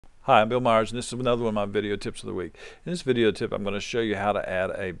Hi, I'm Bill Myers, and this is another one of my video tips of the week. In this video tip, I'm going to show you how to add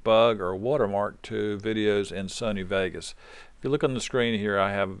a bug or a watermark to videos in Sony Vegas. If you look on the screen here,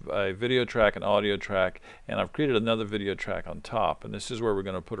 I have a video track, an audio track, and I've created another video track on top, and this is where we're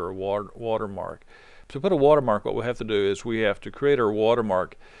going to put our watermark. To put a watermark, what we have to do is we have to create our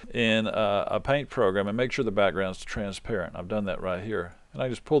watermark in a paint program and make sure the background is transparent. I've done that right here, and I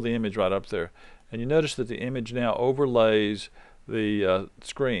just pull the image right up there, and you notice that the image now overlays the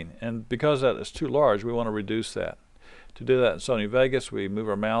screen, and because that is too large, we want to reduce that. To do that in Sony Vegas, we move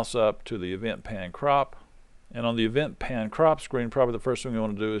our mouse up to the event pan crop, and on the event pan crop screen, probably the first thing we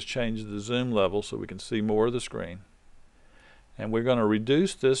want to do is change the zoom level so we can see more of the screen. And we're going to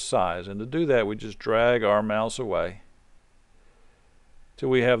reduce this size, and to do that we just drag our mouse away till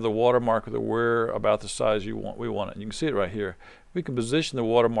we have the watermark of where about the size we want it. You can see it right here. We can position the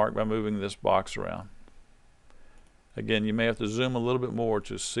watermark by moving this box around. Again, you may have to zoom a little bit more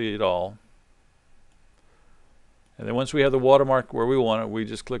to see it all. And then once we have the watermark where we want it, we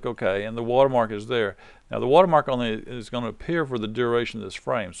just click OK, and the watermark is there. Now the watermark only is going to appear for the duration of this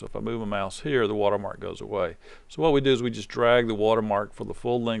frame, so if I move my mouse here, the watermark goes away. So what we do is we just drag the watermark for the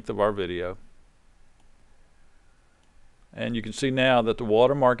full length of our video. And you can see now that the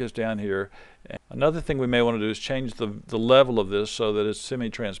watermark is down here. Another thing we may want to do is change the level of this so that it's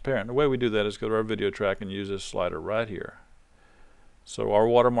semi-transparent. The way we do that is go to our video track and use this slider right here. So our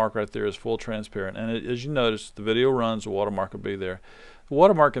watermark right there is full transparent, and as you notice, the video runs, the watermark will be there. The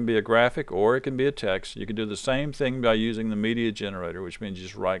watermark can be a graphic or it can be a text. You can do the same thing by using the media generator, which means you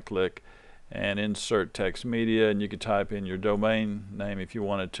just right click and insert text media, and you can type in your domain name if you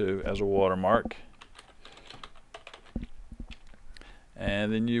wanted to as a watermark.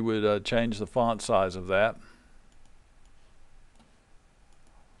 And then you would change the font size of that,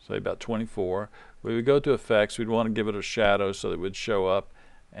 say about 24. We would go to effects, we'd want to give it a shadow so that it would show up,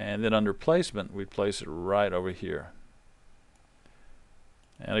 and then under placement we'd place it right over here.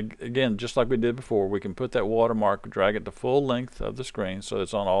 And again, just like we did before, we can put that watermark, drag it to full length of the screen so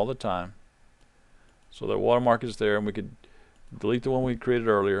it's on all the time. So that watermark is there, and we could delete the one we created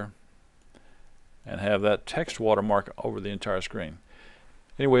earlier and have that text watermark over the entire screen.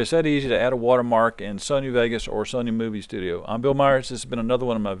 Anyway, it's that easy to add a watermark in Sony Vegas or Sony Movie Studio. I'm Bill Myers. This has been another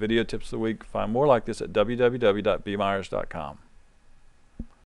one of my video tips of the week. Find more like this at www.bmyers.com.